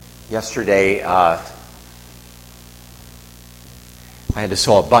Yesterday, I had to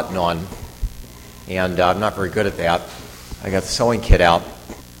sew a button on, and I'm not very good at that. I got the sewing kit out,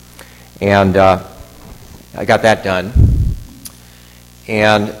 and I got that done.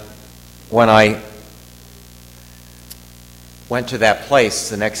 And when I went to that place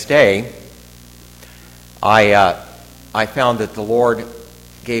the next day, I found that the Lord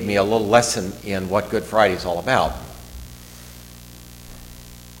gave me a little lesson in what Good Friday is all about.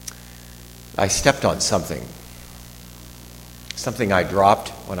 I stepped on something I dropped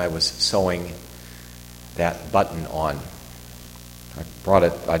when I was sewing that button on. I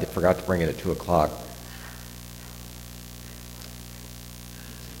forgot to bring it at 2 o'clock.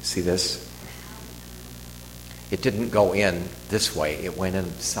 See this? It didn't go in this way. It went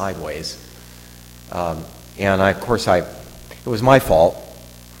in sideways. It was my fault.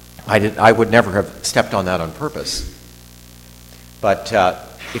 I would never have stepped on that on purpose. But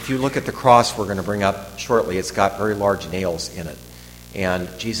if you look at the cross we're going to bring up shortly, it's got very large nails in it. And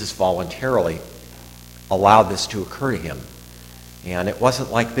Jesus voluntarily allowed this to occur to him. And it wasn't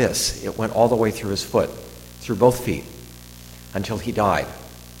like this. It went all the way through his foot, through both feet, until he died.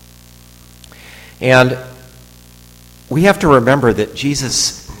 And we have to remember that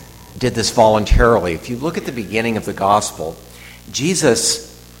Jesus did this voluntarily. If you look at the beginning of the gospel,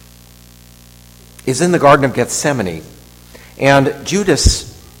 Jesus is in the Garden of Gethsemane, and Judas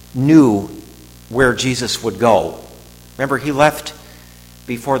knew where Jesus would go. Remember, he left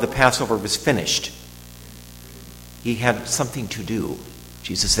before the Passover was finished. He had something to do.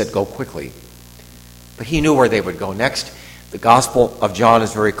 Jesus said, "Go quickly." But he knew where they would go next. The Gospel of John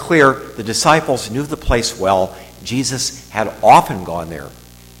is very clear. The disciples knew the place well. Jesus had often gone there.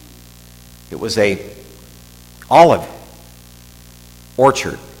 It was an olive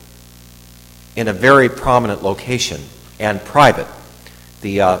orchard in a very prominent location and private.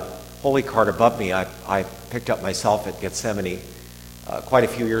 The holy card above me, I picked up myself at Gethsemane quite a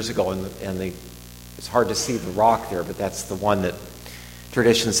few years ago, and it's hard to see the rock there, but that's the one that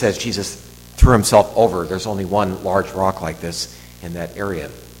tradition says Jesus threw himself over. There's only one large rock like this in that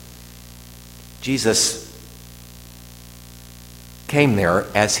area. Jesus came there,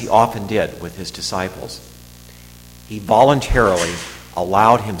 as he often did with his disciples. He voluntarily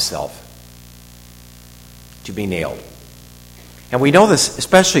allowed himself to be nailed. And we know this,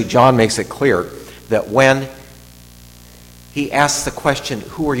 especially John makes it clear, that when he asks the question,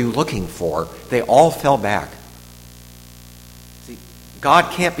 "Who are you looking for?" they all fell back. See,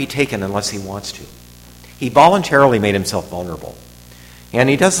 God can't be taken unless he wants to. He voluntarily made himself vulnerable. And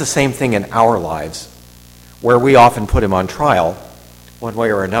he does the same thing in our lives, where we often put him on trial, one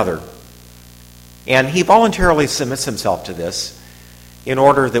way or another. And he voluntarily submits himself to this in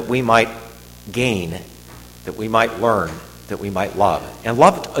order that we might gain, that we might learn, that we might love. And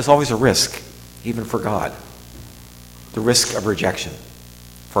love is always a risk, even for God. The risk of rejection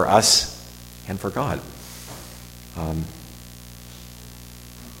for us and for God.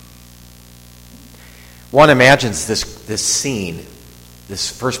 One imagines this scene, this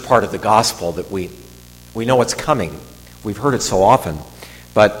first part of the gospel, that we know what's coming. We've heard it so often.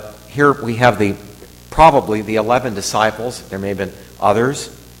 But here we have probably the 11 disciples. There may have been others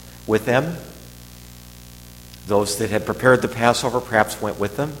with them. Those that had prepared the Passover perhaps went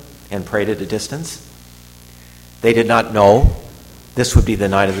with them and prayed at a distance. They did not know this would be the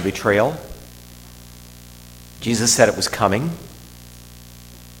night of the betrayal. Jesus said it was coming.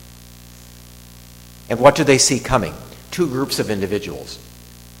 And what do they see coming? Two groups of individuals,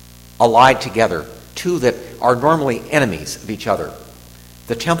 allied together, two that are normally enemies of each other.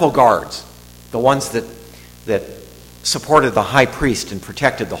 The temple guards, the ones that supported the high priest and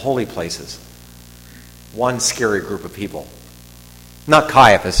protected the holy places. One scary group of people. Not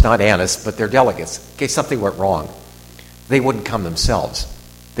Caiaphas, not Annas, but their delegates. In case something went wrong, they wouldn't come themselves.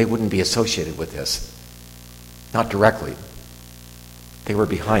 They wouldn't be associated with this. Not directly. They were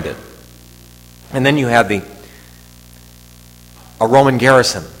behind it. And then you have a Roman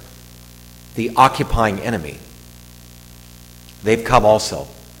garrison, the occupying enemy. They've come also.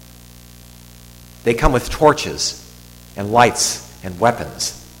 They come with torches and lights and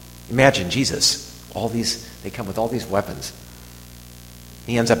weapons. Imagine Jesus. They come with all these weapons.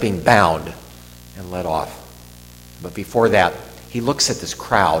 He ends up being bound and led off. But before that, he looks at this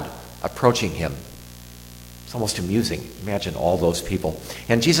crowd approaching him. It's almost amusing. Imagine all those people.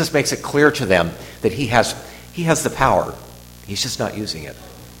 And Jesus makes it clear to them that he has the power. He's just not using it.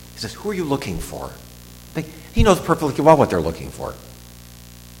 He says, "Who are you looking for?" He knows perfectly well what they're looking for.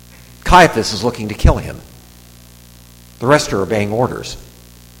 Caiaphas is looking to kill him. The rest are obeying orders.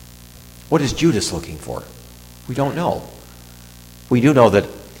 What is Judas looking for? We don't know. We do know that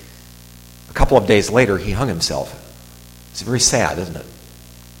couple of days later, he hung himself. It's very sad, isn't it?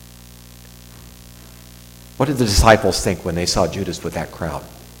 What did the disciples think when they saw Judas with that crowd?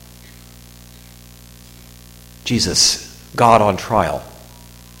 Jesus, God on trial.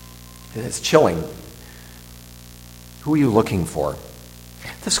 It's chilling. Who are you looking for?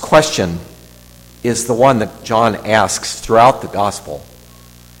 This question is the one that John asks throughout the gospel.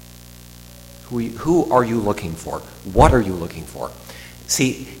 Who are you looking for? What are you looking for?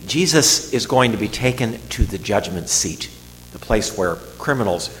 See, Jesus is going to be taken to the judgment seat, the place where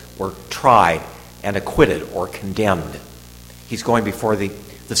criminals were tried and acquitted or condemned. He's going before the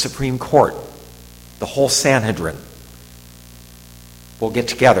Supreme Court. The whole Sanhedrin will get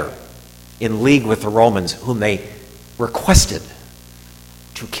together in league with the Romans, whom they requested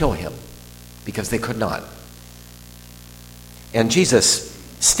to kill him because they could not. And Jesus,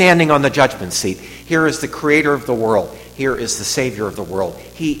 standing on the judgment seat, here is the creator of the world. Here is the Savior of the world.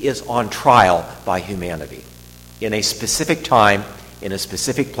 He is on trial by humanity. In a specific time, in a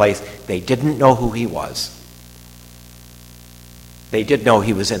specific place, they didn't know who he was. They did know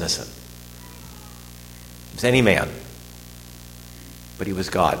he was innocent. He was any man. But he was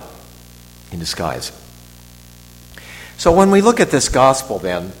God in disguise. So when we look at this gospel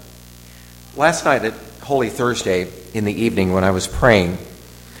then, last night at Holy Thursday in the evening when I was praying,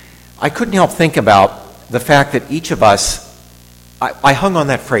 I couldn't help think about the fact that each of us, I hung on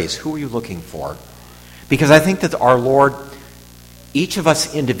that phrase, who are you looking for? Because I think that our Lord, each of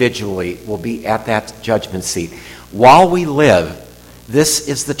us individually will be at that judgment seat. While we live, this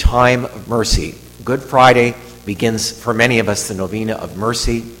is the time of mercy. Good Friday begins for many of us the novena of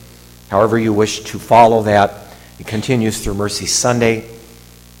mercy. However you wish to follow that, it continues through Mercy Sunday.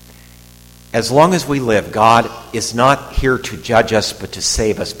 As long as we live, God is not here to judge us but to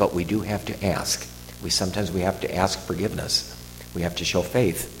save us, but we do have to ask. Sometimes we have to ask forgiveness. We have to show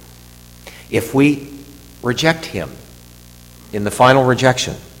faith. If we reject him in the final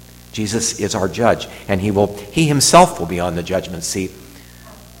rejection, Jesus is our judge, and he himself will be on the judgment seat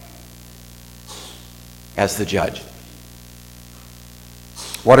as the judge.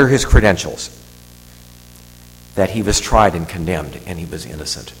 What are his credentials? That he was tried and condemned, and he was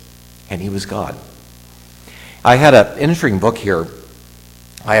innocent, and he was God. I had an interesting book here.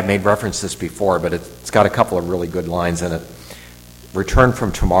 I have made reference to this before, but it's got a couple of really good lines in it. Return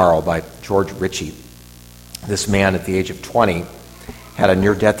from Tomorrow by George Ritchie. This man at the age of 20 had a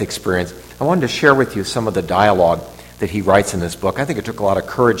near-death experience. I wanted to share with you some of the dialogue that he writes in this book. I think it took a lot of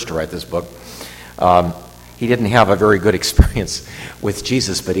courage to write this book. He didn't have a very good experience with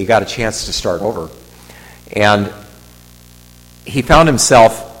Jesus, but he got a chance to start over. And he found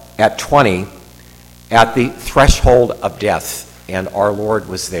himself at 20 at the threshold of death, and our Lord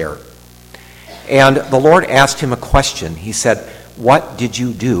was there. And the Lord asked him a question. He said, "What did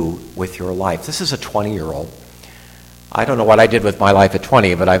you do with your life?" This is a 20-year-old. I don't know what I did with my life at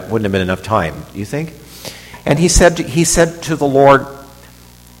 20, but I wouldn't have been enough time, do you think? And he said to the Lord,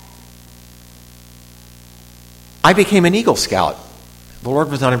 "I became an Eagle Scout." The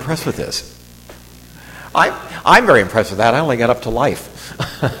Lord was not impressed with this. I'm very impressed with that. I only got up to life.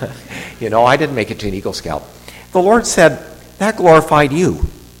 I didn't make it to an Eagle Scout. The Lord said, "That glorified you.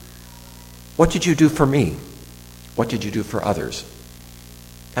 What did you do for me? What did you do for others?"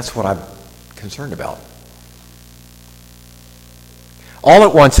 That's what I'm concerned about. All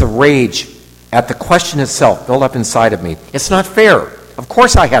at once, a rage at the question itself built up inside of me. It's not fair. Of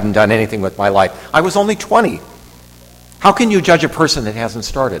course I hadn't done anything with my life. I was only 20. How can you judge a person that hasn't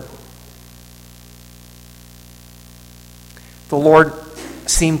started? The Lord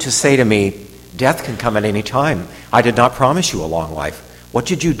seemed to say to me, "Death can come at any time. I did not promise you a long life. What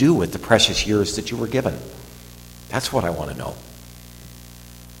did you do with the precious years that you were given?" That's what I want to know.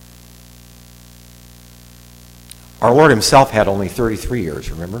 Our Lord himself had only 33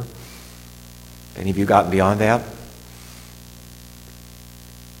 years, remember? Any of you gotten beyond that?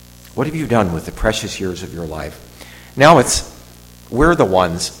 What have you done with the precious years of your life? Now we're the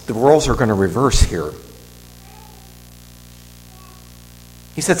ones, the roles are going to reverse here.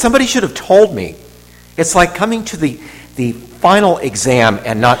 He said, "Somebody should have told me." It's like coming to the final exam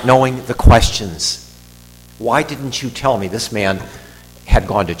and not knowing the questions. Why didn't you tell me? This man had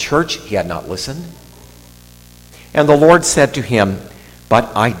gone to church. He had not listened. And the Lord said to him, "But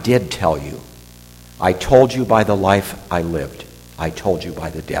I did tell you. I told you by the life I lived. I told you by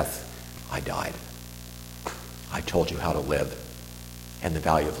the death I died. I told you how to live and the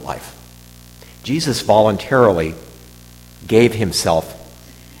value of life." Jesus voluntarily gave himself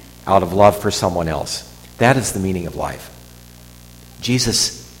out of love for someone else. That is the meaning of life.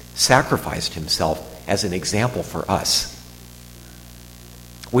 Jesus sacrificed himself as an example for us.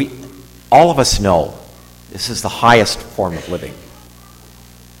 all of us know this is the highest form of living.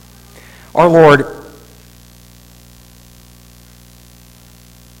 Our Lord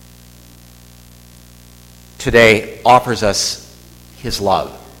today offers us his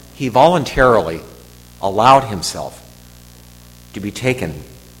love. He voluntarily allowed himself to be taken,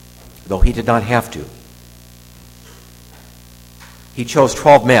 though he did not have to. He chose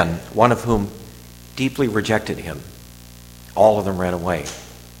 12 men, one of whom deeply rejected him. All of them ran away.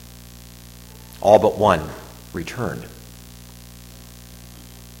 All but one returned.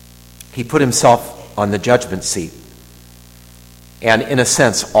 He put himself on the judgment seat. And in a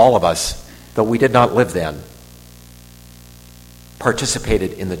sense, all of us, though we did not live then,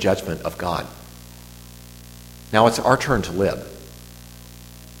 participated in the judgment of God. Now it's our turn to live.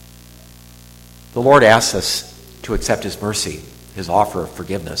 The Lord asks us to accept his mercy, his offer of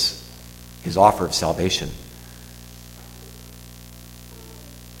forgiveness, his offer of salvation.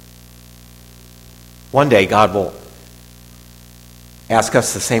 One day God will ask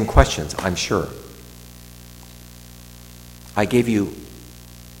us the same questions, I'm sure. I gave you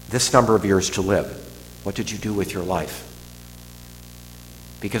this number of years to live. What did you do with your life?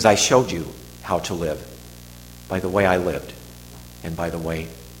 Because I showed you how to live by the way I lived and by the way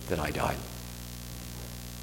that I died.